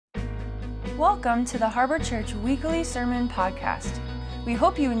Welcome to the Harbor Church Weekly Sermon Podcast. We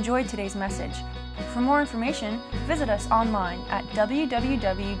hope you enjoyed today's message. For more information, visit us online at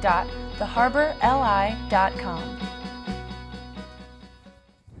www.theharborli.com.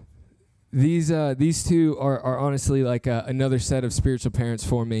 These two are honestly like another set of spiritual parents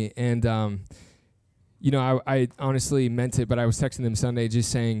for me, and I honestly meant it, but I was texting them Sunday just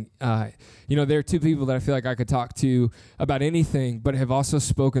saying, there are two people that I feel like I could talk to about anything, but have also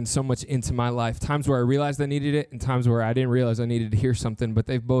spoken so much into my life. Times where I realized I needed it, and times where I didn't realize I needed to hear something, but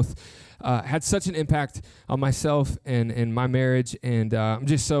they've both had such an impact on myself and my marriage, and I'm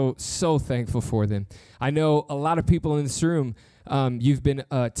just so thankful for them. I know a lot of people in this room, you've been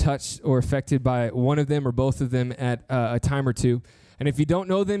touched or affected by one of them or both of them at a time or two. And if you don't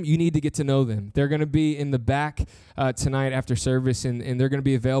know them, you need to get to know them. They're going to be in the back tonight after service, and they're going to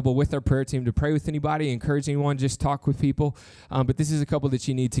be available with our prayer team to pray with anybody, encourage anyone, just talk with people. But this is a couple that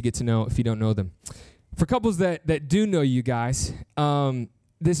you need to get to know if you don't know them. For couples that do know you guys,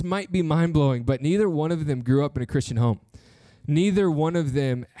 this might be mind-blowing, but neither one of them grew up in a Christian home. Neither one of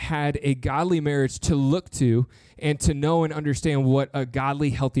them had a godly marriage to look to and to know and understand what a godly,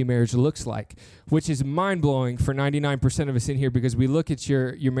 healthy marriage looks like, which is mind-blowing for 99% of us in here because we look at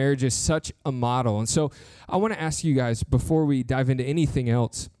your marriage as such a model. And so I want to ask you guys, before we dive into anything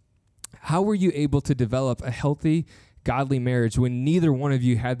else, how were you able to develop a healthy, godly marriage when neither one of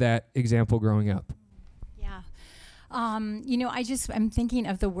you had that example growing up? I'm thinking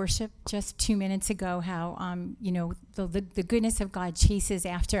of the worship just 2 minutes ago, how, the goodness of God chases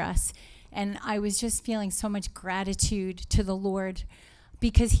after us. And I was just feeling so much gratitude to the Lord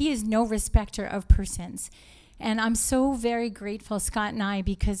because he is no respecter of persons. And I'm so very grateful, Scott and I,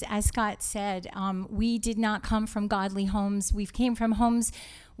 because as Scott said, we did not come from godly homes. We came from homes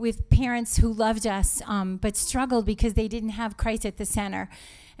with parents who loved us, but struggled because they didn't have Christ at the center.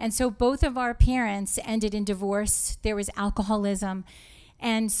 And so both of our parents ended in divorce. There was alcoholism.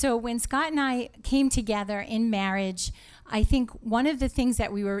 And so when Scott and I came together in marriage, I think one of the things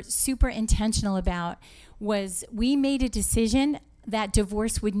that we were super intentional about was we made a decision that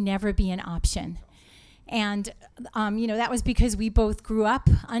divorce would never be an option. And, that was because we both grew up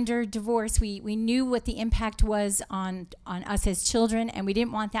under divorce. We knew what the impact was on us as children, and we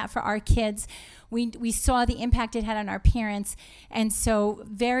didn't want that for our kids. We saw the impact it had on our parents. And so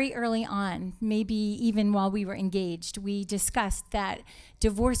very early on, maybe even while we were engaged, we discussed that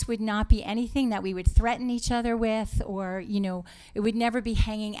divorce would not be anything that we would threaten each other with, or, it would never be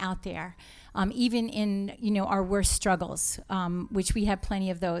hanging out there. Even in, our worst struggles, which we have plenty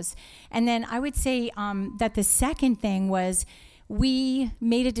of those. And then I would say that the second thing was we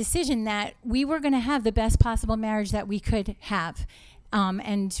made a decision that we were going to have the best possible marriage that we could have.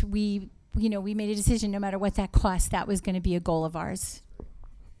 And we made a decision no matter what that cost, that was going to be a goal of ours.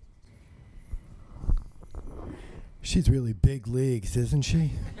 She's really big leagues, isn't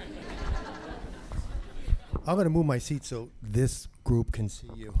she? I'm going to move my seat so this group can see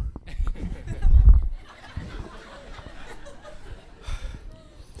you.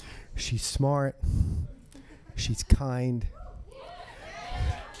 She's smart. She's kind.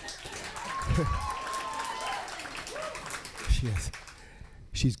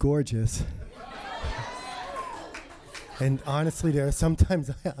 She's gorgeous. And honestly, there are sometimes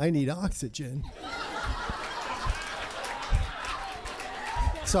I need oxygen.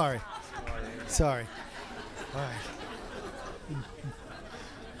 Sorry. All right.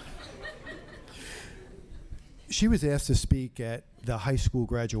 She was asked to speak at the high school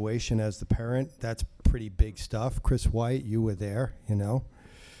graduation as the parent. That's pretty big stuff. Chris White, you were there, That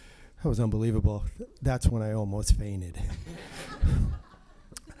was unbelievable. That's when I almost fainted.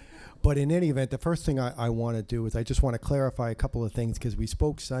 But in any event, the first thing I want to do is I just want to clarify a couple of things because we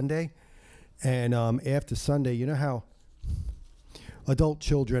spoke Sunday. And after Sunday, you know how adult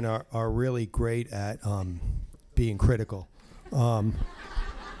children are really great at being critical.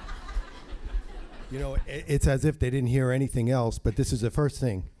 It's as if they didn't hear anything else, but this is the first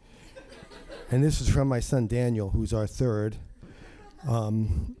thing. And this is from my son Daniel, who's our third.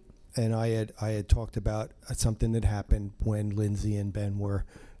 And I had talked about something that happened when Lindsay and Ben were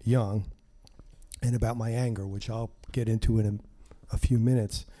young, and about my anger, which I'll get into in a few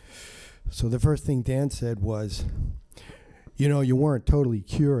minutes. So the first thing Dan said was, you weren't totally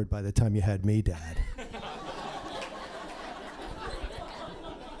cured by the time you had me, Dad.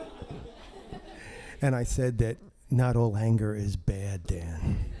 And I said that not all anger is bad,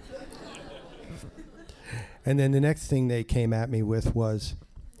 Dan. And then the next thing they came at me with was,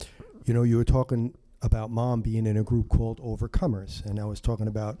 you were talking about Mom being in a group called Overcomers. And I was talking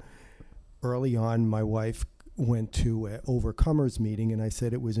about early on my wife went to an overcomers meeting, and I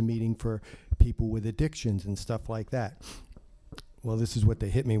said it was a meeting for people with addictions and stuff like that. Well, this is what they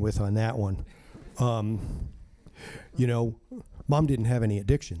hit me with on that one. You know, Mom didn't have any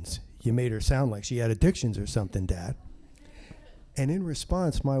addictions. You made her sound like she had addictions or something, Dad. And in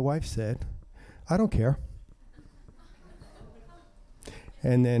response, my wife said, I don't care.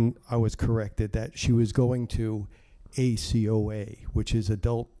 And then I was corrected that she was going to ACOA, which is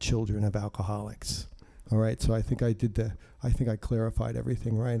Adult Children of Alcoholics. All right, so I think I clarified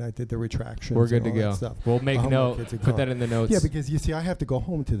everything, right? I did the retractions. We're good and to all go. that stuff. We'll make note. Put that in the notes. Yeah, because you see, I have to go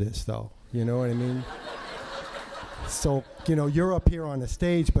home to this, though. You know what I mean? So, you know, you're up here on the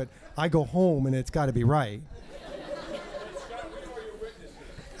stage, but I go home and it's got to be right.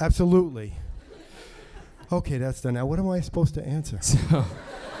 Absolutely. Okay, that's done. Now, what am I supposed to answer? So,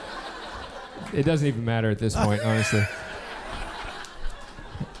 it doesn't even matter at this point, honestly.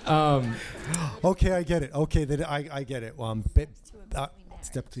 Okay, I get it. Okay, I get it.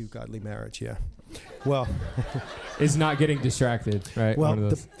 Step to godly marriage, yeah. Well, it's not getting distracted, right? Well,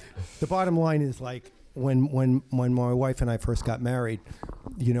 the bottom line is, like, when my wife and I first got married,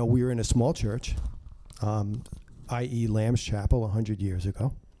 you know, we were in a small church, i.e. Lamb's Chapel 100 years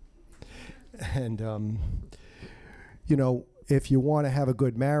ago. And, you know, if you want to have a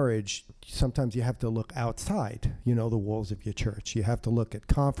good marriage, sometimes you have to look outside, you know, the walls of your church. You have to look at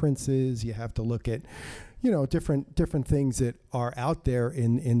conferences. You have to look at, you know, different things that are out there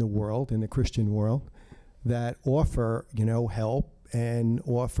in the world, in the Christian world, that offer, you know, help and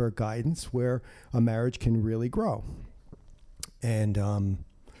offer guidance where a marriage can really grow. And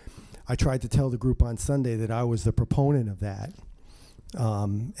I tried to tell the group on Sunday that I was the proponent of that,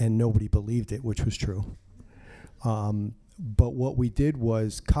 and nobody believed it, which was true. But what we did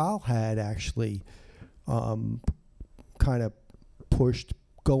was Kyle had actually kind of pushed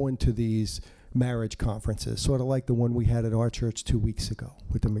going to these marriage conferences, sort of like the one we had at our church 2 weeks ago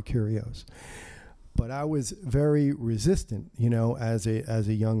with the Mercurios. But I was very resistant, you know, as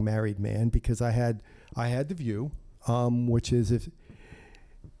a young married man, because I had the view, which is if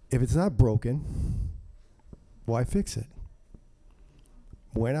it's not broken, why fix it?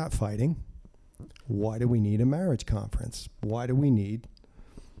 We're not fighting. Why do we need a marriage conference? Why do we need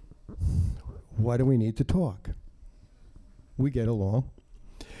to talk? We get along.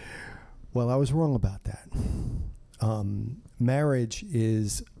 Well, I was wrong about that. Marriage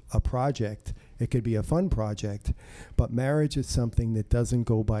is a project. It could be a fun project, but marriage is something that doesn't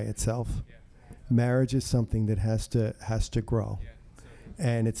go by itself. Yeah. Marriage is something that has to grow. Yeah.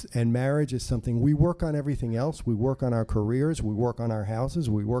 And marriage is something we work on. Everything else, we work on our careers, we work on our houses,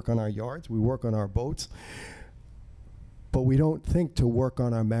 we work on our yards, we work on our boats, but we don't think to work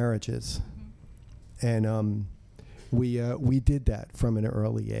on our marriages. Mm-hmm. And we did that from an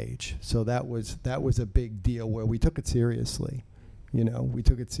early age. So that was a big deal where we took it seriously. You know, we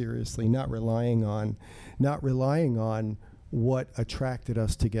took it seriously, not relying on what attracted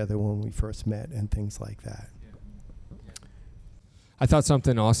us together when we first met and things like that. I thought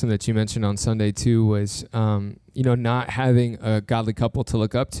something awesome that you mentioned on Sunday too was, you know, not having a godly couple to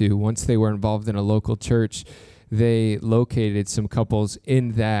look up to. Once they were involved in a local church, they located some couples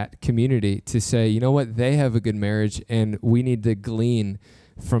in that community to say, you know what, they have a good marriage and we need to glean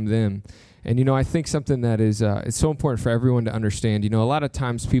from them. And, you know, I think something that is it's so important for everyone to understand. You know, a lot of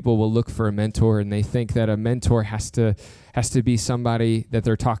times people will look for a mentor and they think that a mentor has to be somebody that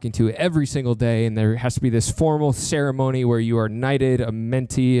they're talking to every single day, and there has to be this formal ceremony where you are knighted, a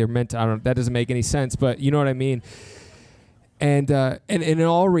mentee or I don't know, that doesn't make any sense, but you know what I mean. And in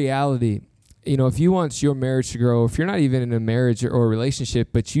all reality, you know, if you want your marriage to grow, if you're not even in a marriage or a relationship,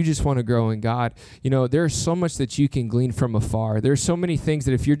 but you just want to grow in God, you know, there's so much that you can glean from afar. There's so many things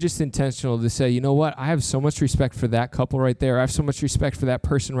that if you're just intentional to say, you know what, I have so much respect for that couple right there. I have so much respect for that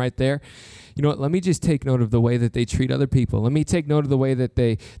person right there. You know what, let me just take note of the way that they treat other people. Let me take note of the way that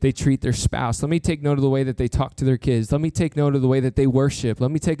they treat their spouse. Let me take note of the way that they talk to their kids. Let me take note of the way that they worship.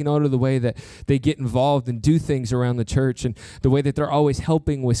 Let me take note of the way that they get involved and do things around the church, and the way that they're always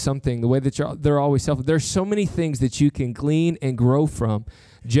helping with something, the way that they're always helping. There's so many things that you can glean and grow from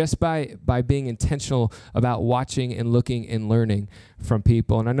just by being intentional about watching and looking and learning from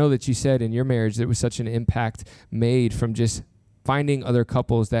people. And I know that you said in your marriage there was such an impact made from just finding other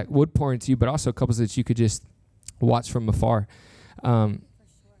couples that would pour into you, but also couples that you could just watch from afar. Or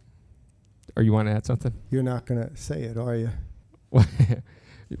you want to add something? You're not going to say it, are you?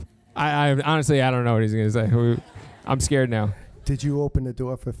 I honestly, I don't know what he's going to say. I'm scared now. Did you open the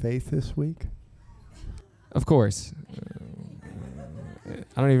door for faith this week? Of course.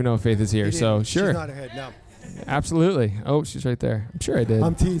 I don't even know if Faith is here, so sure. She's not ahead, no. Absolutely. Oh, she's right there. I'm sure I did.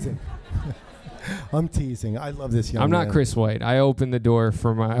 I'm teasing. I'm teasing. I love this young I'm man. not Chris White. I opened the door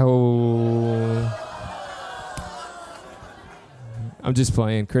for my... I'm just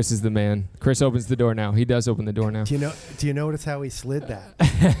playing. Chris is the man. Chris opens the door now. He does open the door now. Do you notice how he slid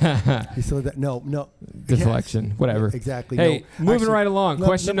that? He slid that. No. Deflection. Yes. Whatever. Yeah, exactly. Hey, no, moving actually, right along.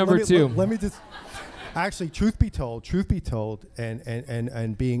 Question number 2. Let me just... Actually, truth be told,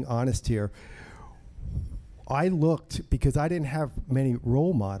 and being honest here, I looked, because I didn't have many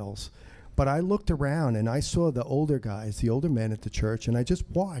role models, but I looked around and I saw the older guys, the older men at the church, and I just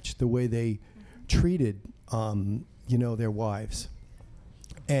watched the way they treated, their wives.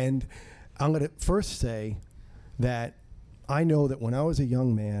 And I'm going to first say that I know that when I was a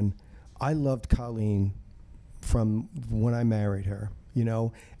young man, I loved Colleen from when I married her,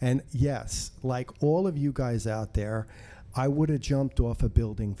 And yes, like all of you guys out there, I would have jumped off a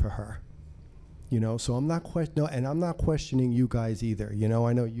building for her. So I'm not I'm not questioning you guys either.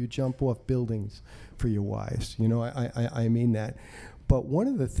 I know you jump off buildings for your wives. I mean that. But one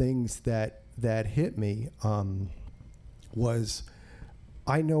of the things that hit me was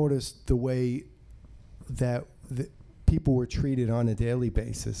I noticed the way that people were treated on a daily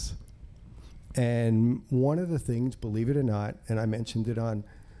basis. And one of the things, believe it or not, and I mentioned it on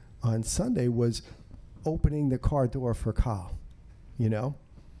Sunday, was opening the car door for Kyle,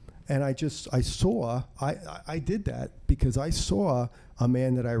 And I did that because I saw a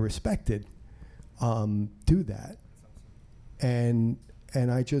man that I respected do that. And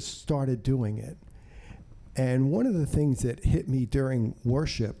I just started doing it. And one of the things that hit me during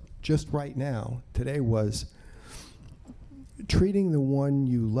worship just right now, today, was treating the one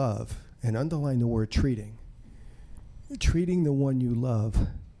you love, and underline the word treating the one you love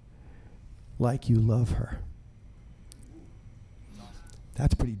like you love her.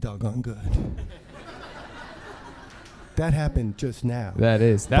 That's pretty doggone good. That happened just now. That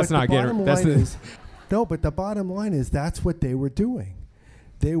is. That's but not getting... But the bottom line is that's what they were doing.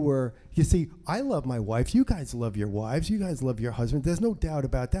 They were, you see, I love my wife. You guys love your wives. You guys love your husband. There's no doubt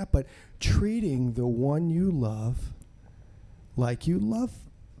about that. But treating the one you love like you love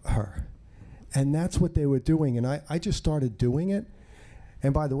her. And that's what they were doing. And I just started doing it.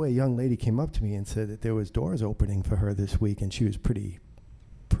 And by the way, a young lady came up to me and said that there was doors opening for her this week, and she was pretty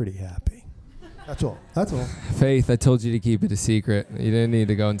happy. That's all. Faith, I told you to keep it a secret. You didn't need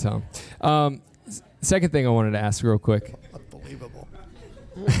to go and tell them. Second thing I wanted to ask real quick. Unbelievable.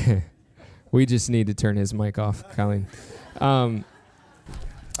 We just need to turn his mic off, Colleen.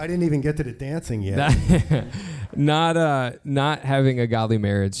 I didn't even get to the dancing yet. Not having a godly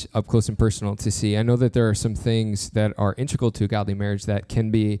marriage up close and personal to see. I know that there are some things that are integral to a godly marriage that can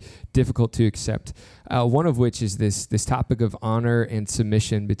be difficult to accept. One of which is this topic of honor and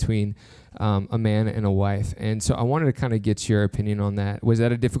submission between a man and a wife. And so I wanted to kind of get your opinion on that. Was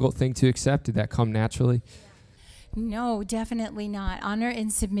that a difficult thing to accept? Did that come naturally? No, definitely not. Honor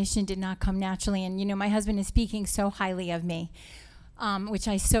and submission did not come naturally. And, my husband is speaking so highly of me, which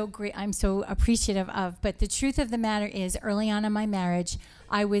I'm so appreciative of. But the truth of the matter is, early on in my marriage,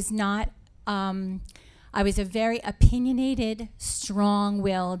 I was a very opinionated,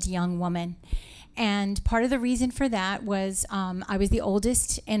 strong-willed young woman. And part of the reason for that was I was the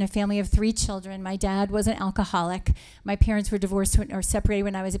oldest in a family of 3 children. My dad was an alcoholic. My parents were divorced or separated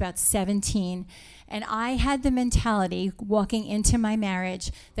when I was about 17. And I had the mentality walking into my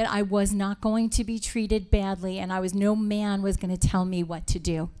marriage that I was not going to be treated badly, and no man was going to tell me what to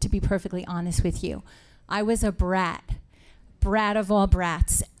do, to be perfectly honest with you. I was a brat of all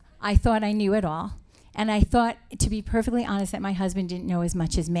brats. I thought I knew it all. And I thought, to be perfectly honest, that my husband didn't know as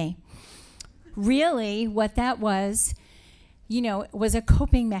much as me. Really, what that was a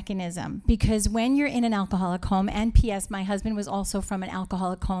coping mechanism, because when you're in an alcoholic home, and P.S., my husband was also from an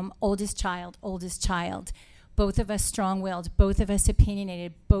alcoholic home, oldest child, both of us strong-willed, both of us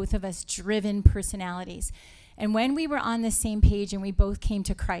opinionated, both of us driven personalities. And when we were on the same page and we both came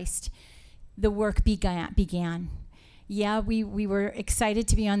to Christ, the work began. Yeah, we were excited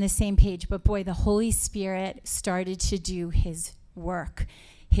to be on the same page, but boy, the Holy Spirit started to do his work.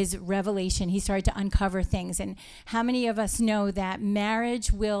 His revelation, he started to uncover things. And how many of us know that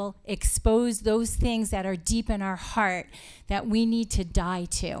marriage will expose those things that are deep in our heart that we need to die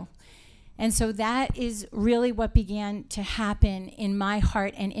to? And so that is really what began to happen in my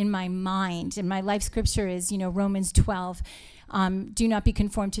heart and in my mind. And my life scripture is, Romans 12. Do not be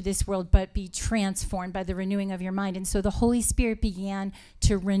conformed to this world, but be transformed by the renewing of your mind. And so the Holy Spirit began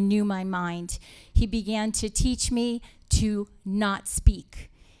to renew my mind. He began to teach me to not speak.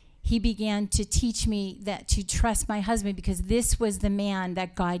 he began to teach me that to trust my husband, because this was the man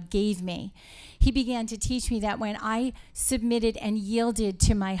that God gave me. He began to teach me that when I submitted and yielded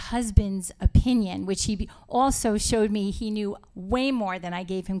to my husband's opinion, which he also showed me he knew way more than I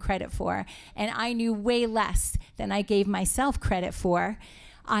gave him credit for, and I knew way less than I gave myself credit for,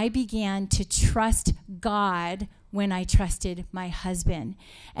 I began to trust God when I trusted my husband.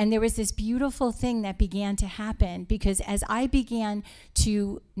 And there was this beautiful thing that began to happen, because as I began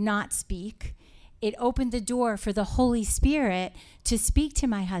to not speak, it opened the door for the Holy Spirit to speak to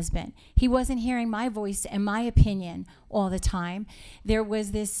my husband. He wasn't hearing my voice and my opinion all the time. There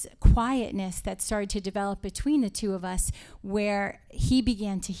was this quietness that started to develop between the two of us, where he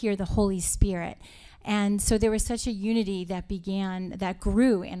began to hear the Holy Spirit. And so there was such a unity that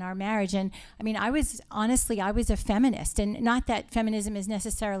grew in our marriage. And I mean, I was a feminist, and not that feminism is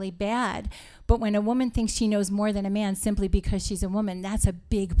necessarily bad, but when a woman thinks she knows more than a man simply because she's a woman, that's a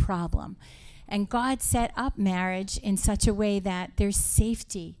big problem. And God set up marriage in such a way that there's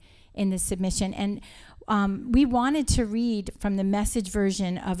safety in the submission. And we wanted to read from the Message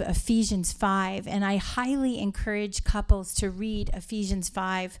version of Ephesians 5, and I highly encourage couples to read Ephesians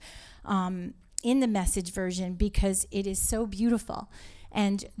 5 in the Message version, because it is so beautiful.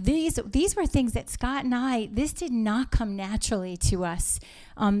 And these were things that Scott and this did not come naturally to us.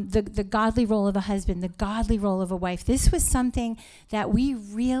 The godly role of a husband, the godly role of a wife, this was something that we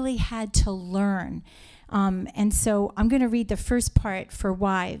really had to learn. And so I'm going to read the first part for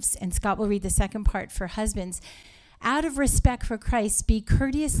wives, and Scott will read the second part for husbands. Out of respect for Christ, be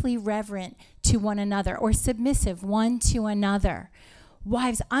courteously reverent to one another, or submissive one to another.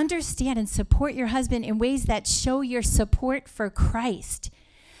 Wives, understand and support your husband in ways that show your support for Christ.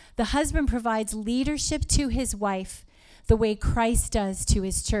 The husband provides leadership to his wife the way Christ does to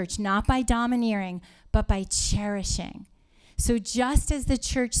his church, not by domineering, but by cherishing. So just as the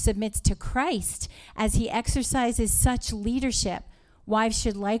church submits to Christ as he exercises such leadership, wives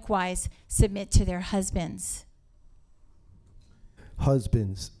should likewise submit to their husbands.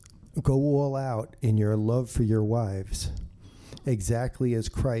 Husbands, go all out in your love for your wives, exactly as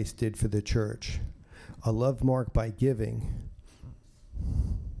Christ did for the church. A love marked by giving.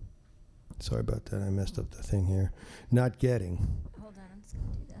 Sorry about that, I messed up the thing here. Not getting. Hold on, I'm just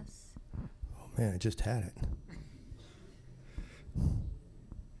going to do this. Oh man, I just had it.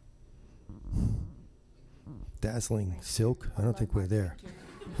 Dazzling silk? I don't think we're there.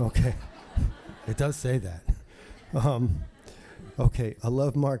 Okay. It does say that. Okay, a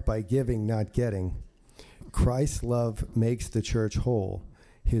love marked by giving, not getting. Christ's love makes the church whole.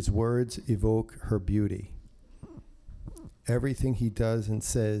 His words evoke her beauty. Everything he does and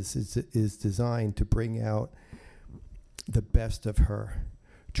says is designed to bring out the best of her,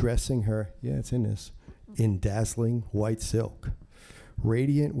 dressing her, yeah, it's in this, in dazzling white silk,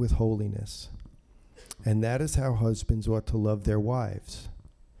 radiant with holiness. And that is how husbands ought to love their wives.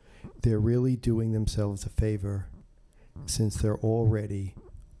 They're really doing themselves a favor, since they're already,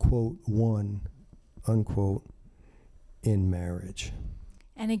 quote, one, unquote, in marriage.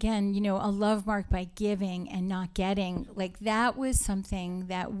 And again, a love marked by giving and not getting, like that was something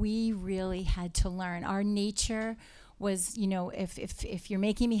that we really had to learn. Our nature was, if you're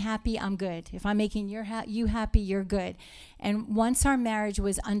making me happy, I'm good. If I'm making you happy, you're good. And once our marriage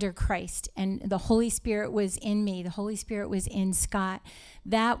was under Christ and the Holy Spirit was in me, the Holy Spirit was in Scott,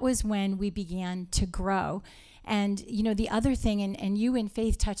 that was when we began to grow. And, the other thing, and you and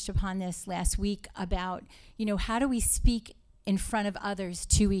Faith touched upon this last week about, how do we speak in front of others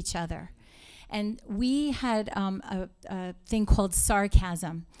to each other? And we had a thing called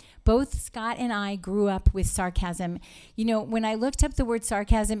sarcasm. Both Scott and I grew up with sarcasm. When I looked up the word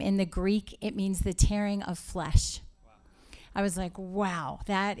sarcasm in the Greek, it means the tearing of flesh. Wow. I was like, wow,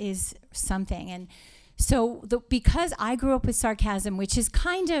 that is something. And so because I grew up with sarcasm, which is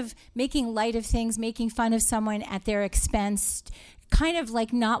kind of making light of things, making fun of someone at their expense, kind of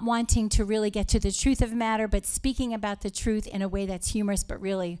like not wanting to really get to the truth of the matter, but speaking about the truth in a way that's humorous, but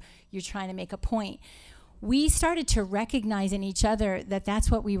really you're trying to make a point. We started to recognize in each other that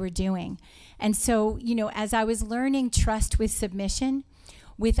that's what we were doing. And so, as I was learning trust with submission,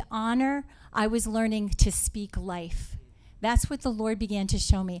 with honor, I was learning to speak life. That's what the Lord began to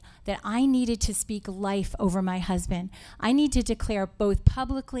show me, that I needed to speak life over my husband. I need to declare both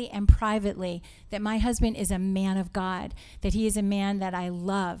publicly and privately that my husband is a man of God, that he is a man that I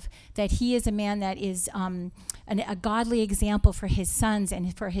love, that he is a man that is a godly example for his sons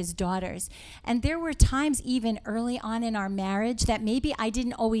and for his daughters. And there were times even early on in our marriage that maybe I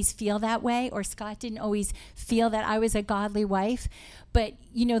didn't always feel that way, or Scott didn't always feel that I was a godly wife. But,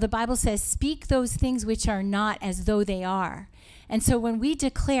 the Bible says, speak those things which are not as though they are. And so when we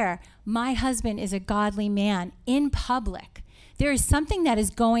declare, my husband is a godly man in public, there is something that is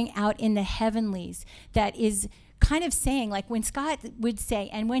going out in the heavenlies that is kind of saying, like when Scott would say,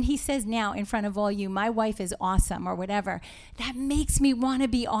 and when he says now in front of all you, my wife is awesome or whatever, that makes me want to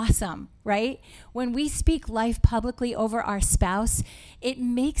be awesome, right? When we speak life publicly over our spouse, it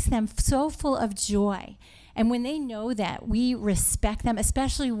makes them so full of joy. And when they know that we respect them,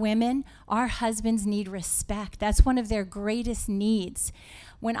 especially women, our husbands need respect. That's one of their greatest needs.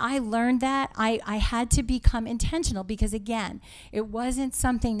 When I learned that, I had to become intentional because, again, it wasn't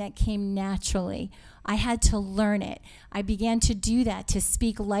something that came naturally. I had to learn it. I began to do that, to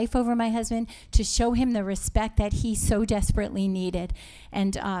speak life over my husband, to show him the respect that he so desperately needed.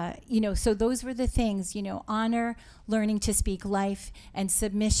 And, so those were the things, honor, learning to speak life, and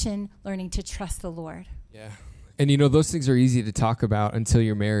submission, learning to trust the Lord. Yeah. And, those things are easy to talk about until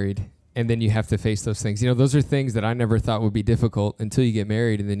you're married. And then you have to face those things. Those are things that I never thought would be difficult until you get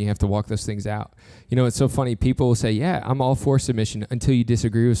married, and then you have to walk those things out. It's so funny. People will say, yeah, I'm all for submission until you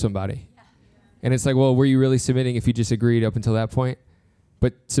disagree with somebody. Yeah. And it's like, well, were you really submitting if you just agreed up until that point?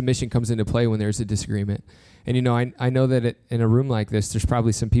 But submission comes into play when there's a disagreement. And, I know that in a room like this, there's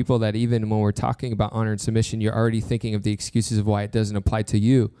probably some people that even when we're talking about honor and submission, you're already thinking of the excuses of why it doesn't apply to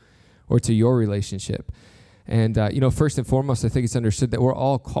you or to your relationship. And, first and foremost, I think it's understood that we're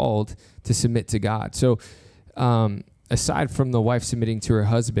all called to submit to God. So aside from the wife submitting to her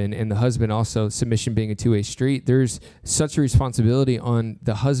husband and the husband also submission being a two-way street, there's such a responsibility on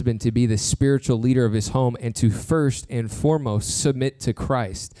the husband to be the spiritual leader of his home and to first and foremost submit to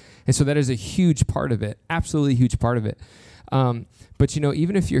Christ. And so that is a huge part of it, absolutely huge part of it. But,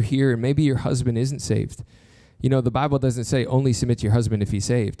 even if you're here and maybe your husband isn't saved, the Bible doesn't say only submit to your husband if he's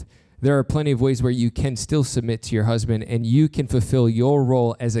saved. There are plenty of ways where you can still submit to your husband and you can fulfill your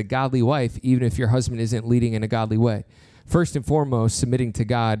role as a godly wife, even if your husband isn't leading in a godly way. First and foremost, submitting to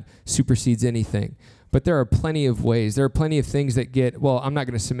God supersedes anything. But there are plenty of ways. There are plenty of things that I'm not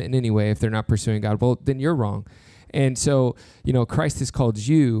going to submit in any way if they're not pursuing God. Well, then you're wrong. And so, Christ has called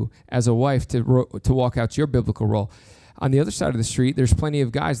you as a wife to walk out your biblical role. On the other side of the street, there's plenty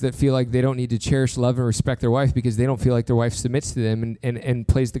of guys that feel like they don't need to cherish, love, and respect their wife because they don't feel like their wife submits to them and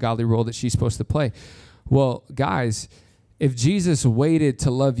plays the godly role that she's supposed to play. Well, guys, if Jesus waited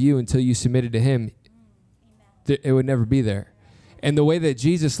to love you until you submitted to him, it would never be there. And the way that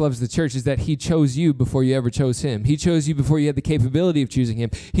Jesus loves the church is that he chose you before you ever chose him. He chose you before you had the capability of choosing him.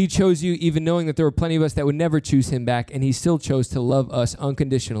 He chose you even knowing that there were plenty of us that would never choose him back, and he still chose to love us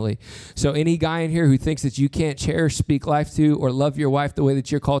unconditionally. So any guy in here who thinks that you can't cherish, speak life to, or love your wife the way that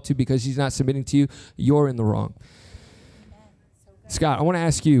you're called to because she's not submitting to you, you're in the wrong. Scott, I want to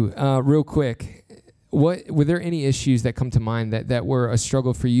ask you real quick, were there any issues that come to mind that were a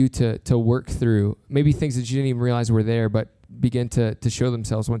struggle for you to work through? Maybe things that you didn't even realize were there, but begin to show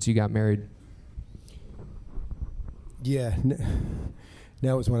themselves once you got married? Yeah.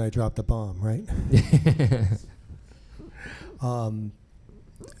 Now is when I dropped the bomb, right?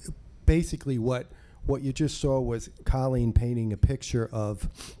 Basically, what you just saw was Colleen painting a picture of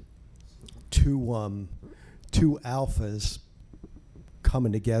two alphas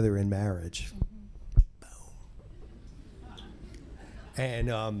coming together in marriage.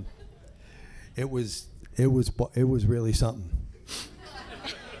 And it was really something.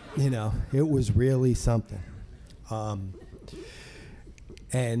 It was really something. I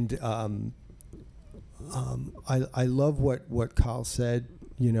love what Kyle said,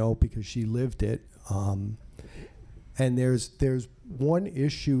 because she lived it. And there's one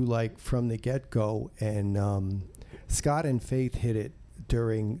issue like from the get-go, and Scott and Faith hit it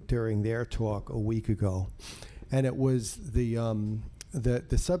during their talk a week ago, and it was the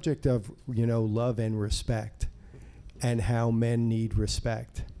subject of love and respect, and how men need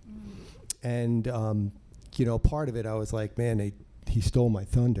respect. And part of it I was like, man, he stole my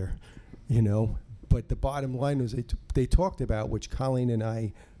thunder, but the bottom line was they talked about, which Colleen and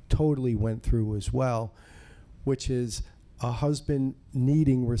I totally went through as well, which is a husband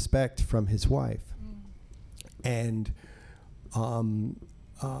needing respect from his wife. And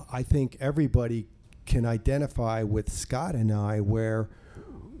I think everybody can identify with Scott and I where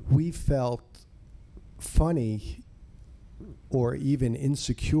we felt funny or even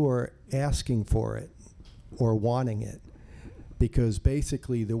insecure asking for it or wanting it, because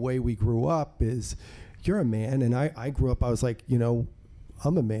basically the way we grew up is, you're a man, and I grew up, I was like, I'm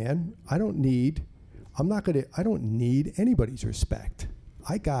a man, I don't need anybody's respect.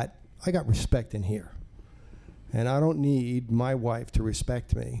 I got respect in here, and I don't need my wife to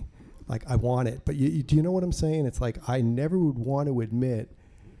respect me. Like, I want it. But do you know what I'm saying? It's like I never would want to admit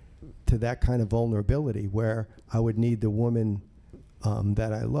to that kind of vulnerability where I would need the woman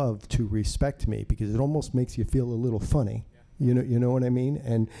that I love to respect me, because it almost makes you feel a little funny. You know what I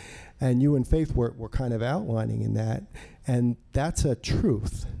mean? And you and Faith were kind of outlining in that, and that's a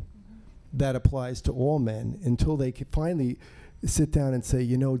truth that applies to all men until they can finally sit down and say,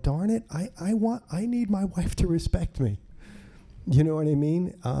 darn it, I need my wife to respect me. You know what I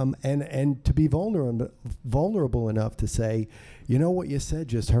mean? And to be vulnerable enough to say, what you said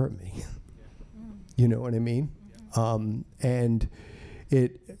just hurt me. You know what I mean? And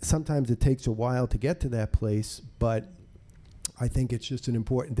sometimes it takes a while to get to that place, but I think it's just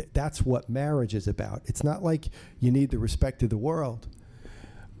that's what marriage is about. It's not like you need the respect of the world,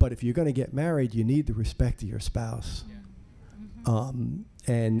 but if you're going to get married, you need the respect of your spouse. And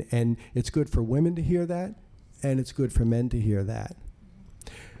it's good for women to hear that, and it's good for men to hear that.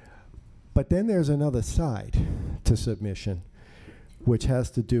 But then there's another side to submission, which has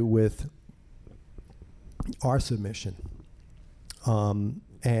to do with our submission.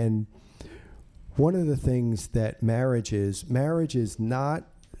 And one of the things that marriage is not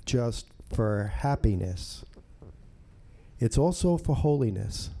just for happiness. It's also for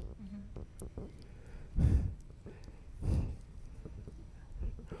holiness.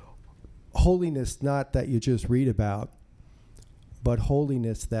 Holiness not that you just read about, but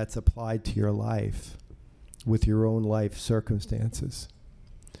holiness that's applied to your life with your own life circumstances.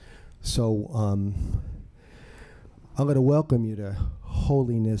 So I'm going to welcome you to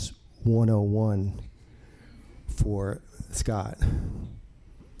Holiness 101 for Scott.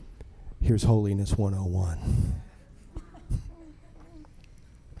 Here's Holiness 101.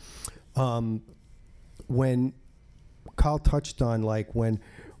 When Carl touched on, when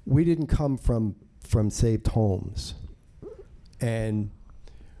we didn't come from saved homes, and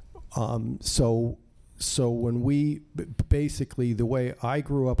so when we basically, the way I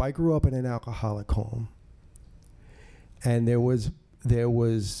grew up in an alcoholic home, and it was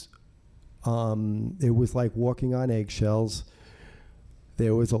like walking on eggshells.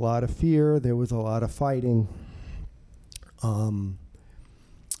 There was a lot of fear. There was a lot of fighting.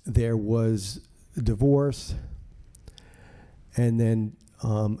 There was divorce, and then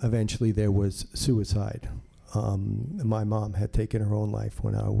eventually there was suicide. My mom had taken her own life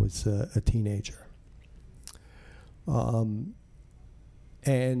when I was a teenager. And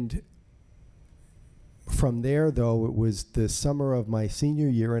from there, though, it was the summer of my senior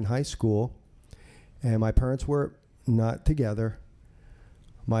year in high school, and my parents were not together.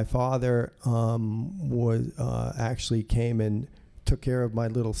 My father was actually came and took care of my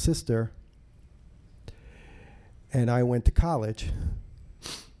little sister, and I went to college,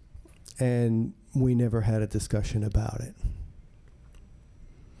 and we never had a discussion about it.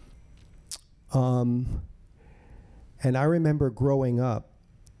 And I remember growing up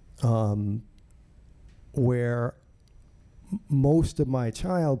where most of my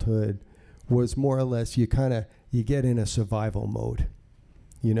childhood was more or less you get in a survival mode.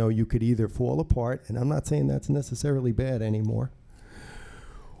 You could either fall apart, and I'm not saying that's necessarily bad anymore,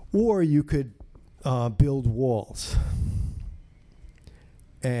 or you could build walls.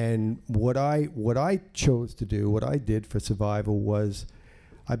 And what I chose to do, what I did for survival was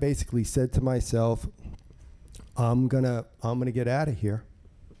I basically said to myself, I'm gonna get out of here,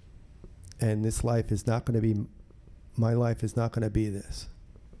 and this life is not gonna be, my life is not gonna be this.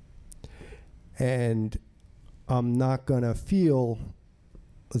 And I'm not gonna feel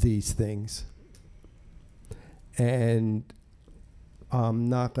these things, and I'm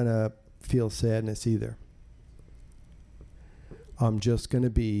not gonna feel sadness either. I'm just gonna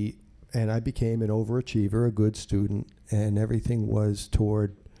be, and I became an overachiever, a good student, and everything was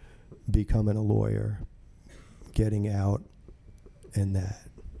toward becoming a lawyer, getting out, and that.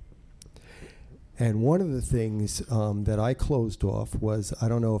 And one of the things that I closed off was, I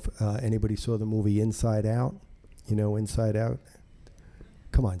don't know if anybody saw the movie Inside Out. Inside Out?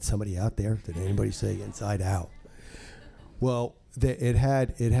 Come on, somebody out there. Did anybody say Inside Out? Well, it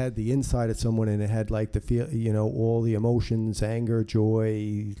had the inside of someone, and it had like the feel, all the emotions, anger,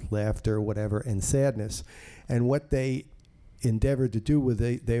 joy, laughter, whatever, and sadness. And what they endeavored to do with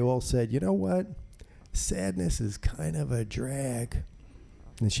they all said, you know what? Sadness is kind of a drag.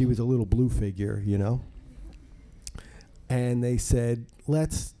 And she was a little blue figure, And they said,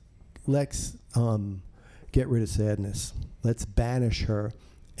 let's get rid of sadness. Let's banish her,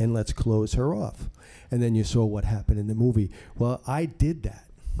 and let's close her off. And then you saw what happened in the movie. Well, I did that.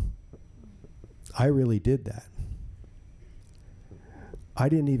 I really did that. I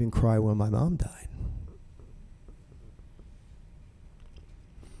didn't even cry when my mom died.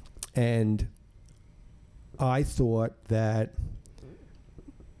 And I thought that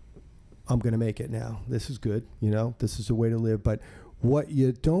I'm going to make it now. This is good, this is a way to live. But What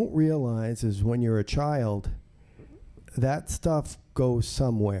you don't realize is when you're a child, that stuff goes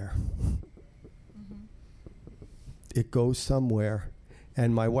somewhere. It goes somewhere.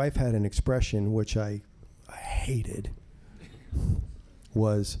 And my wife had an expression which I hated,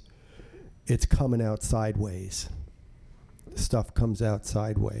 was it's coming out sideways. Stuff comes out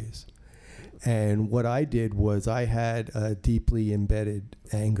sideways. And what I did was I had a deeply embedded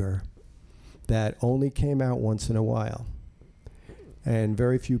anger that only came out once in a while. And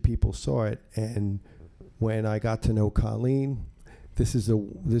very few people saw it. And when I got to know Colleen, this is a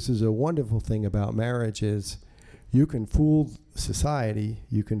wonderful thing about marriage is you can fool society,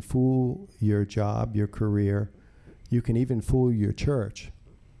 you can fool your job, your career, you can even fool your church,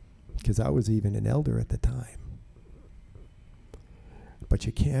 because I was even an elder at the time. But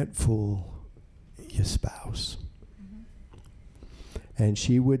you can't fool your spouse. And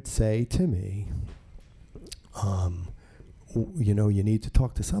she would say to me, you know, you need to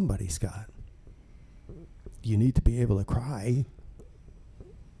talk to somebody, Scott. You need to be able to cry.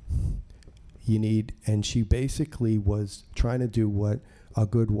 And she basically was trying to do what a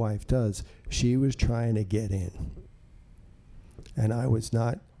good wife does. She was trying to get in. And I was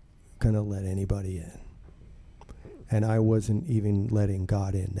not going to let anybody in. And I wasn't even letting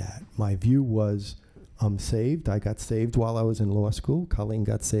God in that. My view was, I'm saved. I got saved while I was in law school. Colleen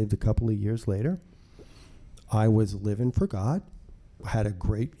got saved a couple of years later. I was living for God. Had a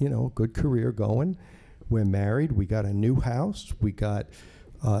great, good career going. We're married. We got a new house. We got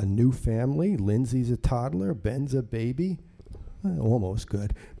a new family. Lindsay's a toddler. Ben's a baby. Almost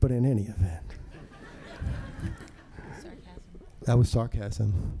good. But in any event. Sarcasm. That was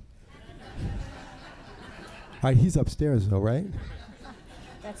sarcasm. All right, he's upstairs though, right?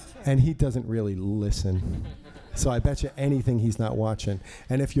 That's true. And he doesn't really listen. So I bet you anything he's not watching.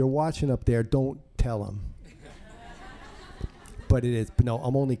 And if you're watching up there, don't tell him. But it is, no,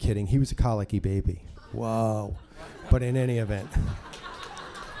 I'm only kidding. He was a colicky baby. Whoa. But in any event.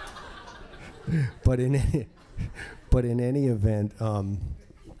 But in any event,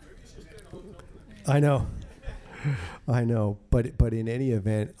 I know. But in any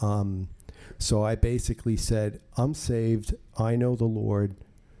event, so I basically said, I'm saved. I know the Lord.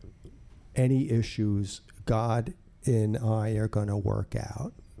 Any issues, God and I are going to work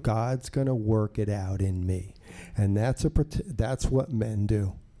out. God's going to work it out in me. And that's what men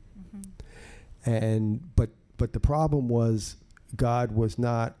do. And but the problem was God was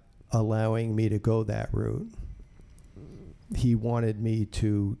not allowing me to go that route. He wanted me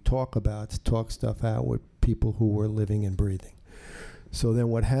to talk stuff out with people who were living and breathing. So then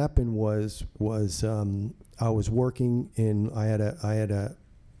what happened was I was working I had a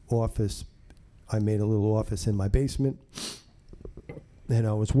office. I made a little office in my basement, and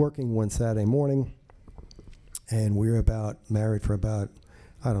I was working one Saturday morning, and we were married for about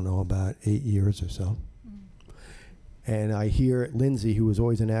 8 years or so. And I hear Lindsay, who was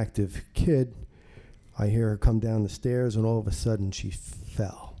always an active kid, I hear her come down the stairs, and all of a sudden she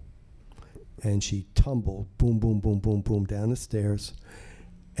fell. And she tumbled, boom, boom, boom, boom, boom, down the stairs.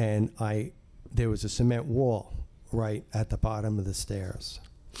 And there was a cement wall right at the bottom of the stairs.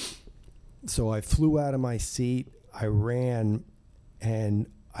 So I flew out of my seat, I ran, and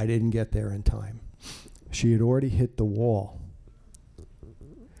I didn't get there in time. She had already hit the wall.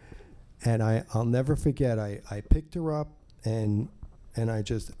 And I'll never forget, I picked her up and I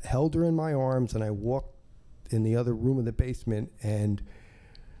just held her in my arms, and I walked in the other room of the basement, and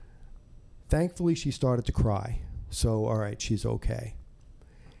thankfully she started to cry. So, all right, she's okay.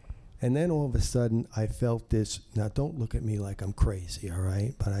 And then all of a sudden I felt this, now don't look at me like I'm crazy, all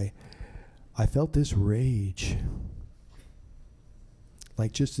right? But I felt this rage,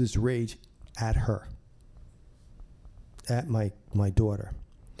 like just this rage at her, at my daughter.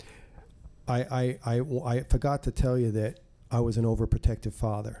 I forgot to tell you that I was an overprotective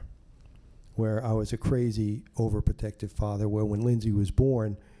father, where I was a crazy overprotective father, where when Lindsay was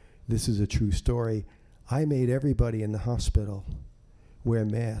born, this is a true story, I made everybody in the hospital wear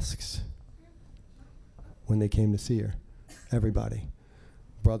masks when they came to see her. Everybody.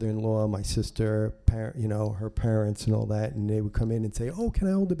 Brother-in-law, my sister, her parents and all that, and they would come in and say, oh, can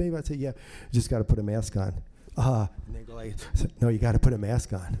I hold the baby? I'd say, yeah, you just got to put a mask on. And they go like, no, you got to put a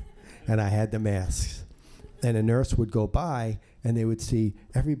mask on. And I had the masks. And a nurse would go by, and they would see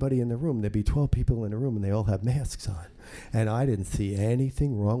everybody in the room. There'd be 12 people in the room, and they all have masks on. And I didn't see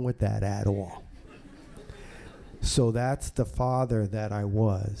anything wrong with that at all. So that's the father that I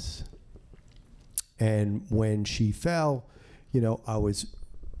was. And when she fell, I was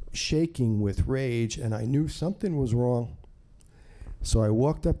shaking with rage, and I knew something was wrong. So I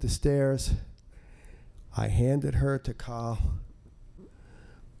walked up the stairs. I handed her to Carl.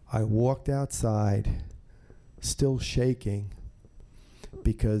 I walked outside still shaking,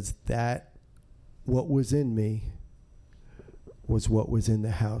 because what was in me was what was in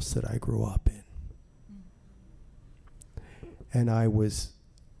the house that I grew up in.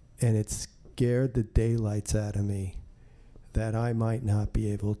 And it scared the daylights out of me that I might not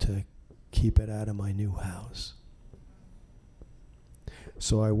be able to keep it out of my new house.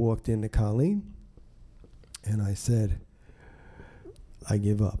 So I walked into Colleen and I said, I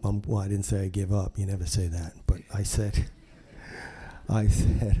give up. Well, I didn't say I give up. You never say that. But I said,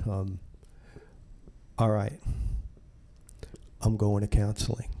 all right, I'm going to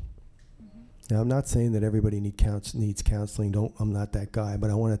counseling. Now, I'm not saying that everybody needs counseling. I'm not that guy. But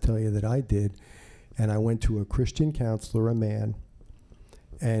I want to tell you that I did. And I went to a Christian counselor, a man.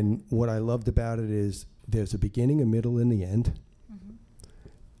 And what I loved about it is there's a beginning, a middle, and the end.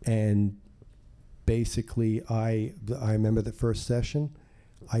 And basically, I remember the first session,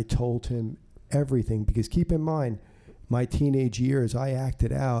 I told him everything, because keep in mind, my teenage years, I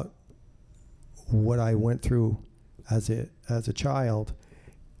acted out what I went through as a child,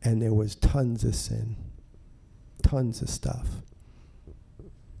 and there was tons of sin, tons of stuff.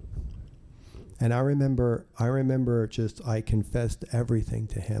 And I remember I confessed everything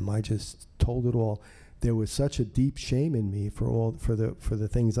to him. I just told it all. There was such a deep shame in me for the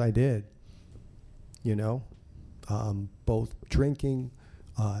things I did. You know, both drinking,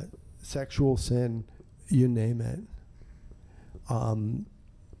 sexual sin, you name it. And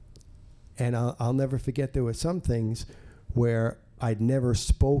I'll never forget, there were some things where I'd never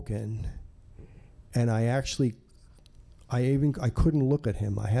spoken, and I couldn't look at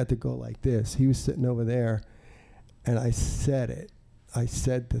him. I had to go like this. He was sitting over there, and I said it. I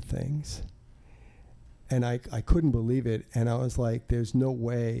said the things. And I couldn't believe it, and I was like, there's no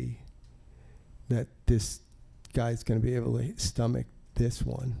way that this guy's going to be able to stomach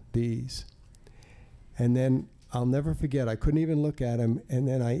these. And then I'll never forget, I couldn't even look at him, and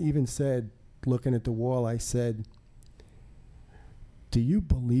then I even said, looking at the wall, I said, do you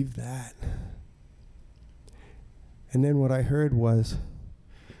believe that? And then what I heard was,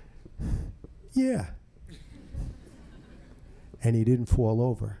 yeah. And he didn't fall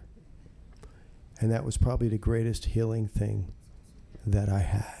over. And that was probably the greatest healing thing that I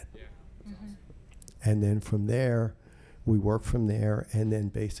had. Yeah. Mm-hmm. And then from there, we worked from there. And then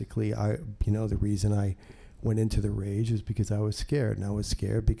basically, the reason I went into the rage is because I was scared. And I was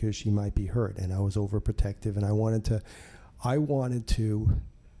scared because she might be hurt. And I was overprotective. And I wanted to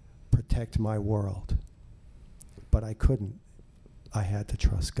protect my world. But I couldn't. I had to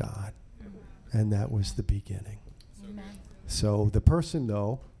trust God. Mm-hmm. And that was the beginning. Amen. So the person,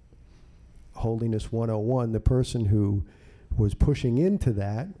 though, Holiness 101, the person who was pushing into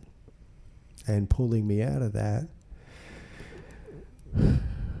that and pulling me out of that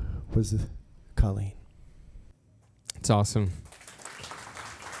was Colleen. It's awesome.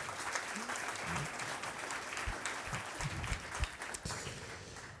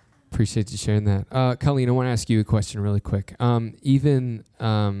 Appreciate you sharing that. Colleen, I want to ask you a question really quick. Even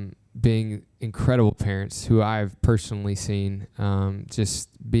being incredible parents who I've personally seen just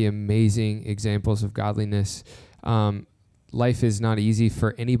be amazing examples of godliness. Life is not easy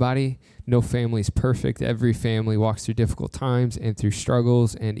for anybody. No family is perfect. Every family walks through difficult times and through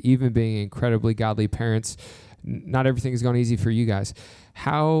struggles, and even being incredibly godly parents, not everything has gone easy for you guys.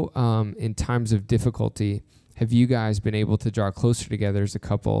 How, in times of difficulty, have you guys been able to draw closer together as a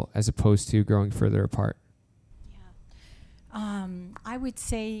couple as opposed to growing further apart? I would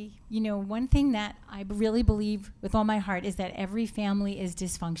say, one thing that I really believe with all my heart is that every family is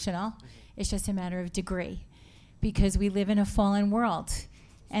dysfunctional. It's just a matter of degree, because we live in a fallen world.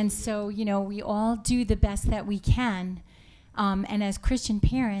 And so, we all do the best that we can. And as Christian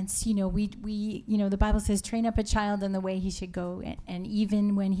parents, we the Bible says, train up a child in the way he should go, and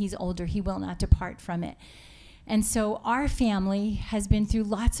even when he's older, he will not depart from it. And so our family has been through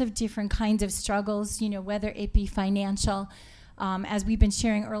lots of different kinds of struggles, whether it be financial. As we've been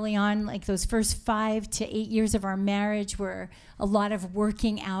sharing early on, like those first 5 to 8 years of our marriage were a lot of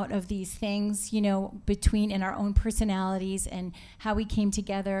working out of these things, between in our own personalities and how we came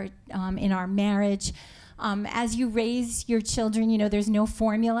together in our marriage. As you raise your children, there's no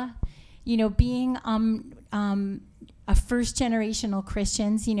formula. Being a first generational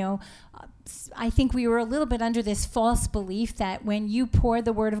Christians, I think we were a little bit under this false belief that when you pour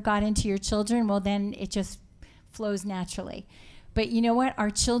the word of God into your children, well, then it just flows naturally. But you know what? Our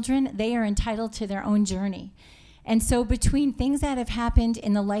children, they are entitled to their own journey. And so between things that have happened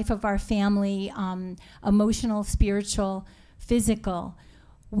in the life of our family, emotional, spiritual, physical,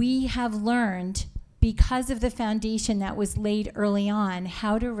 we have learned because of the foundation that was laid early on,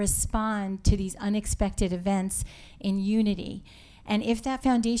 how to respond to these unexpected events in unity. And if that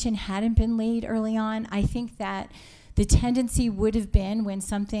foundation hadn't been laid early on, I think that the tendency would have been, when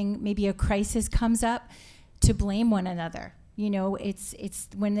something, maybe a crisis comes up, to blame one another. You know, it's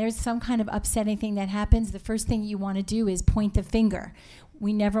when there's some kind of upsetting thing that happens, the first thing you want to do is point the finger.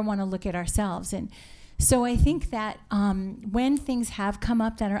 We never want to look at ourselves. And so I think that when things have come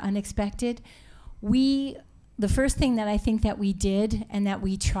up that are unexpected, the first thing that I think that we did and that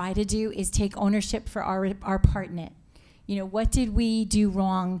we try to do is take ownership for our part in it. You know, what did we do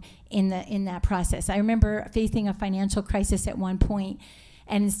wrong in that process? I remember facing a financial crisis at one point,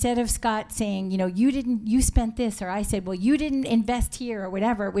 and instead of Scott saying, you know, you spent this, or I said, well, you didn't invest here, or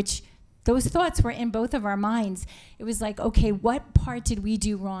whatever, which those thoughts were in both of our minds. It was like, okay, what part did we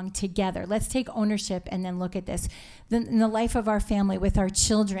do wrong together? Let's take ownership and then look at this. Then in the life of our family, with our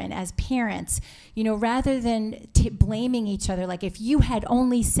children, as parents, you know, rather than blaming each other, like if you had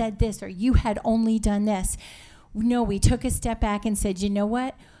only said this or you had only done this, no, we took a step back and said, you know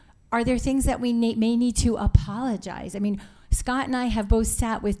what? Are there things that we may need to apologize? I mean, Scott and I have both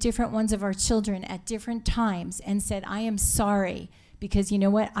sat with different ones of our children at different times and said, I am sorry, because you know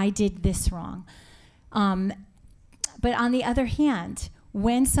what? I did this wrong. But on the other hand,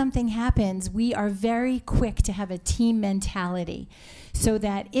 when something happens, we are very quick to have a team mentality. So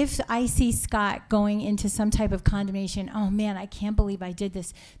that if I see Scott going into some type of condemnation, oh man, I can't believe I did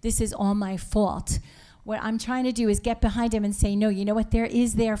this. This is all my fault. What I'm trying to do is get behind him and say, no, you know what? There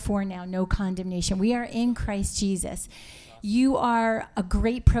is therefore now no condemnation. We are in Christ Jesus. You are a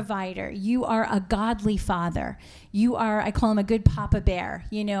great provider. You are a godly father. You are, I call him a good Papa Bear.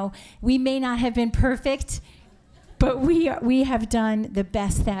 You know, we may not have been perfect, but we have done the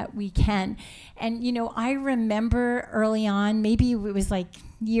best that we can. And, you know, I remember early on, maybe it was like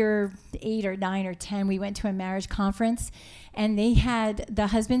year 8 or 9 or 10, we went to a marriage conference, and they had the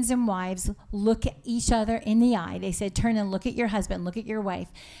husbands and wives look at each other in the eye. They said, turn and look at your husband, look at your wife,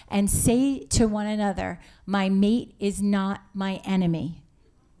 and say to one another, my mate is not my enemy.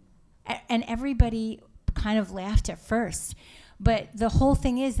 And everybody kind of laughed at first. But the whole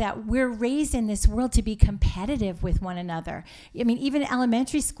thing is that we're raised in this world to be competitive with one another. I mean, even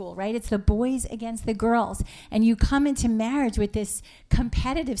elementary school, right? It's the boys against the girls. And you come into marriage with this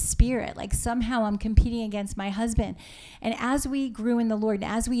competitive spirit, like somehow I'm competing against my husband. And as we grew in the Lord,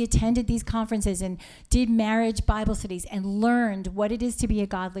 and as we attended these conferences and did marriage Bible studies and learned what it is to be a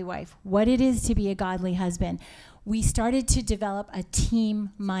godly wife, what it is to be a godly husband, we started to develop a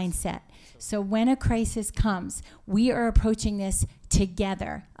team mindset. So when a crisis comes, we are approaching this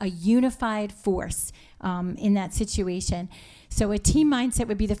together, a unified force in that situation. So a team mindset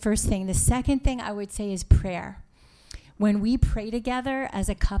would be the first thing. The second thing I would say is prayer. When we pray together as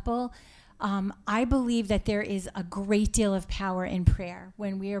a couple, I believe that there is a great deal of power in prayer.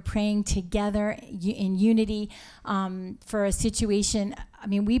 When we are praying together in unity for a situation, I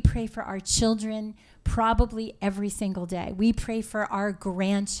mean, we pray for our children probably every single day. We pray for our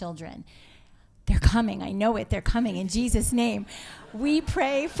grandchildren. They're coming. I know it. They're coming in Jesus' name. We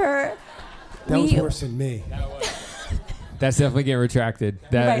pray for... That was worse than me. That's definitely getting retracted.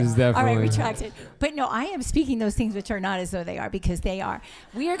 That is definitely... All right, retracted. But no, I am speaking those things which are not as though they are, because they are.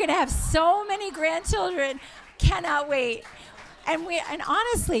 We are going to have so many grandchildren. Cannot wait. And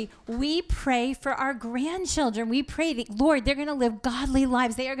honestly, we pray for our grandchildren. We pray that, Lord, they're going to live godly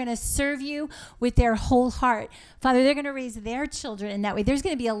lives. They are going to serve you with their whole heart. Father, they're going to raise their children in that way. There's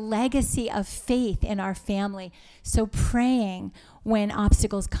going to be a legacy of faith in our family. So praying when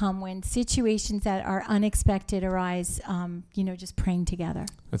obstacles come, when situations that are unexpected arise, just praying together.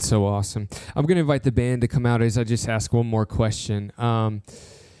 That's so awesome. I'm going to invite the band to come out as I just ask one more question.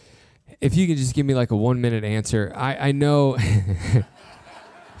 If you can just give me like a 1-minute answer. I know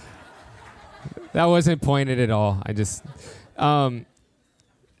that wasn't pointed at all. I just,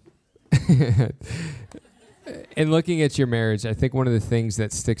 in looking at your marriage, I think one of the things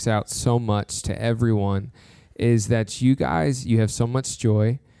that sticks out so much to everyone is that you guys, you have so much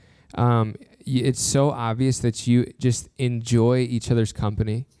joy. It's so obvious that you just enjoy each other's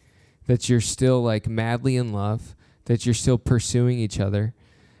company, that you're still like madly in love, that you're still pursuing each other.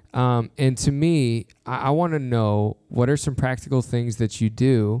 And to me, I want to know, what are some practical things that you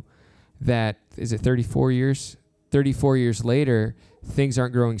do that, is it 34 years? 34 years later, things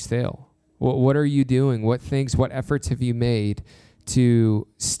aren't growing stale. What are you doing? What efforts have you made to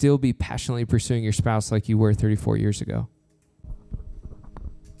still be passionately pursuing your spouse like you were 34 years ago?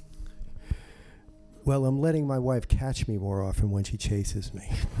 Well, I'm letting my wife catch me more often when she chases me.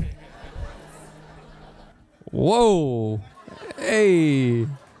 Whoa. Hey.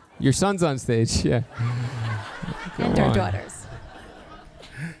 Your son's on stage, yeah. And our daughters.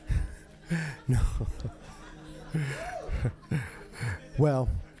 No. Well,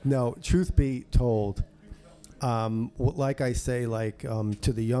 no, truth be told, like I say,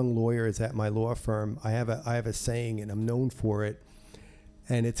 to the young lawyers at my law firm, I have a saying, and I'm known for it,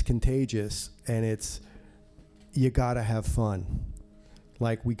 and it's contagious, and it's, you gotta have fun.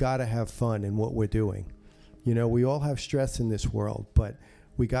 Like, we gotta have fun in what we're doing. You know, we all have stress in this world, but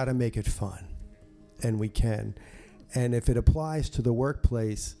we gotta make it fun, and we can. And if it applies to the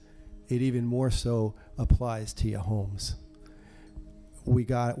workplace, it even more so applies to your homes. We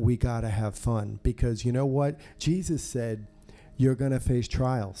got to have fun, because you know what? Jesus said, you're going to face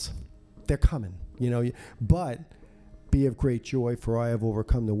trials. They're coming, you know, but be of great joy, for I have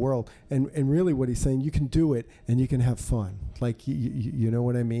overcome the world. And really what he's saying, you can do it and you can have fun. Like, you know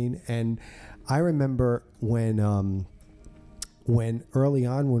what I mean? And I remember when early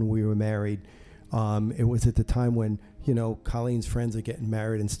on when we were married, it was at the time when, you know, Colleen's friends are getting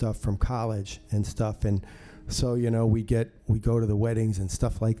married and stuff from college and stuff. And so, you know, we go to the weddings and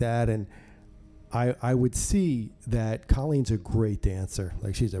stuff like that. And I would see that Colleen's a great dancer.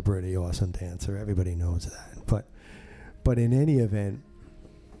 Like, she's a pretty awesome dancer. Everybody knows that. But in any event,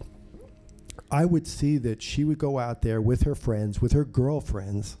 I would see that she would go out there with her friends, with her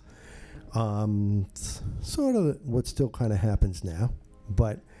girlfriends, sort of what still kind of happens now,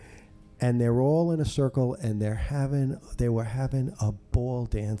 and they're all in a circle, and they were having a ball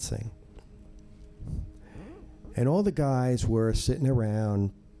dancing. And all the guys were sitting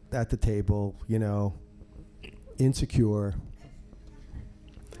around at the table, you know, insecure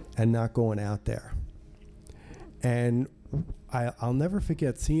and not going out there. And I'll never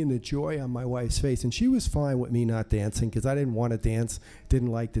forget seeing the joy on my wife's face. And she was fine with me not dancing, because I didn't want to dance,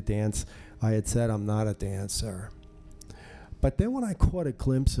 didn't like to dance. I had said I'm not a dancer. But then when I caught a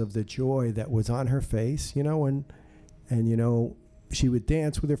glimpse of the joy that was on her face, you know, and you know, she would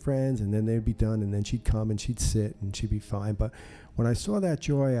dance with her friends, and then they'd be done, and then she'd come and she'd sit and she'd be fine. But when I saw that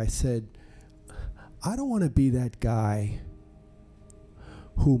joy, I said, I don't want to be that guy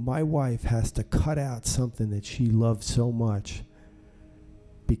who my wife has to cut out something that she loves so much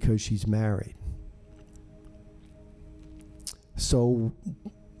because she's married. So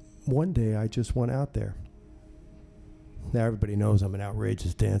one day I just went out there. Now everybody knows I'm an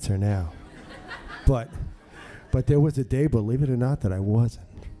outrageous dancer now. But there was a day, believe it or not, that I wasn't.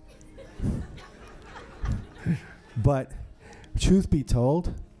 But truth be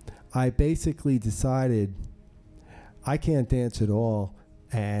told, I basically decided I can't dance at all,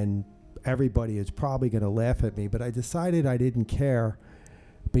 and everybody is probably going to laugh at me, but I decided I didn't care,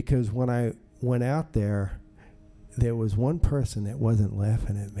 because when I went out there was one person that wasn't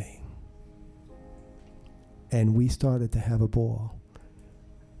laughing at me. And we started to have a ball.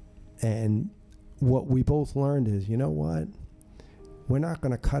 And what we both learned is, you know what? We're not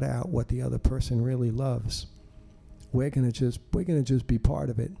going to cut out what the other person really loves. We're going to just be part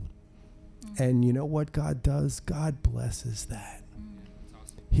of it. And you know what God does? God blesses that.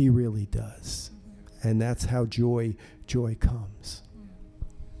 He really does. And that's how joy comes.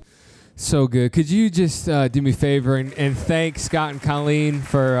 So good. Could you just do me a favor and thank Scott and Colleen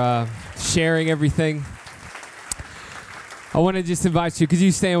for sharing everything? I want to just invite you, could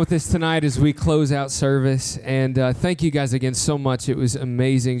you stand with us tonight as we close out service? And thank you guys again so much. It was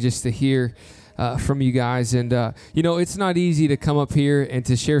amazing just to hear from you guys. And, you know, it's not easy to come up here and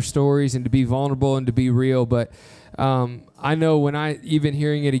to share stories and to be vulnerable and to be real, but I know when even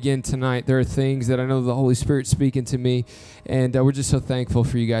hearing it again tonight, there are things that I know the Holy Spirit's speaking to me, and we're just so thankful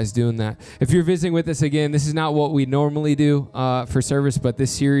for you guys doing that. If you're visiting with us again, this is not what we normally do for service, but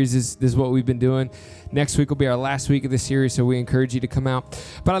this series is what we've been doing. Next week will be our last week of the series, so we encourage you to come out.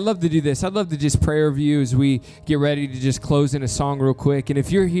 But I'd love to do this. I'd love to just pray over you as we get ready to just close in a song real quick. And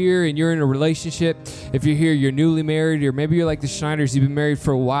if you're here and you're in a relationship, if you're here, you're newly married, or maybe you're like the Schneiders, you've been married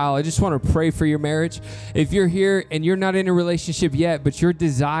for a while, I just want to pray for your marriage. If you're here and you're not in a relationship yet, but your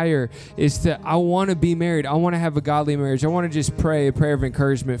desire is I want to be married, I want to have a godly marriage, I want to just pray a prayer of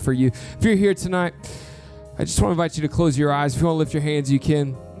encouragement for you. If you're here tonight, I just want to invite you to close your eyes. If you want to lift your hands, you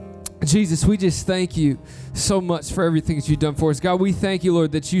can. Jesus, we just thank you so much for everything that you've done for us. God, we thank you,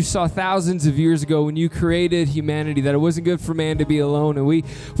 Lord, that you saw thousands of years ago when you created humanity, that it wasn't good for man to be alone. And we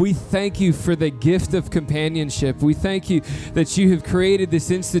thank you for the gift of companionship. We thank you that you have created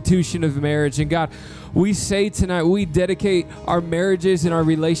this institution of marriage. And God, we say tonight, we dedicate our marriages and our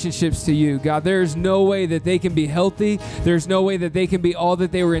relationships to you. God, there's no way that they can be healthy. There's no way that they can be all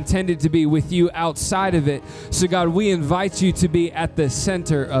that they were intended to be with you outside of it. So God, we invite you to be at the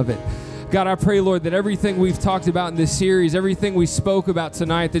center of it. God, I pray, Lord, that everything we've talked about in this series, everything we spoke about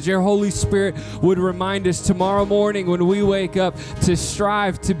tonight, that your Holy Spirit would remind us tomorrow morning when we wake up to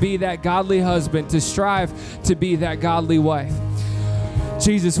strive to be that godly husband, to strive to be that godly wife.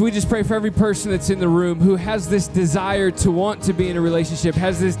 Jesus, we just pray for every person that's in the room who has this desire to want to be in a relationship,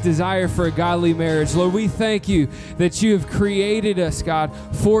 has this desire for a godly marriage. Lord, we thank you that you have created us, God,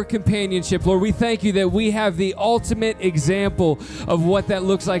 for companionship. Lord, we thank you that we have the ultimate example of what that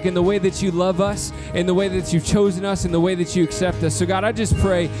looks like in the way that you love us, in the way that you've chosen us, in the way that you accept us. So, God, I just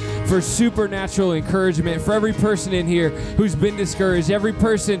pray for supernatural encouragement for every person in here who's been discouraged, every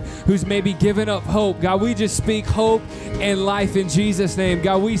person who's maybe given up hope. God, we just speak hope and life in Jesus' name.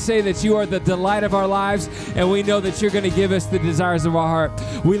 God, we say that you are the delight of our lives, and we know that you're going to give us the desires of our heart.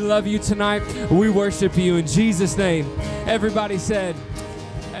 We love you tonight. We worship you in Jesus' name. Everybody said,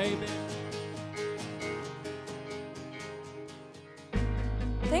 amen.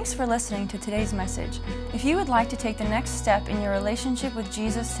 Thanks for listening to today's message. If you would like to take the next step in your relationship with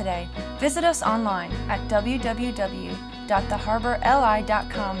Jesus today, visit us online at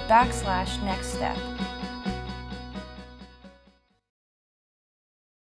www.theharborli.com/nextstep.